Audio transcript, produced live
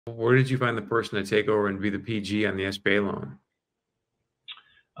Where did you find the person to take over and be the PG on the SBA loan?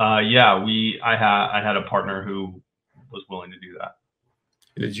 Yeah, I had a partner who was willing to do that.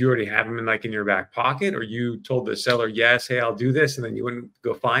 Did you already have him in your back pocket, or you told the seller, yes, hey, I'll do this, and then you wouldn't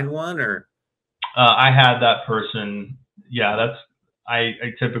go find one? Or I had that person. Yeah, I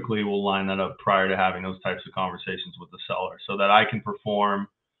typically will line that up prior to having those types of conversations with the seller, so that I can perform,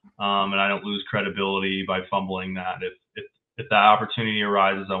 and I don't lose credibility by fumbling that. If that opportunity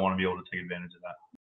arises, I want to be able to take advantage of that.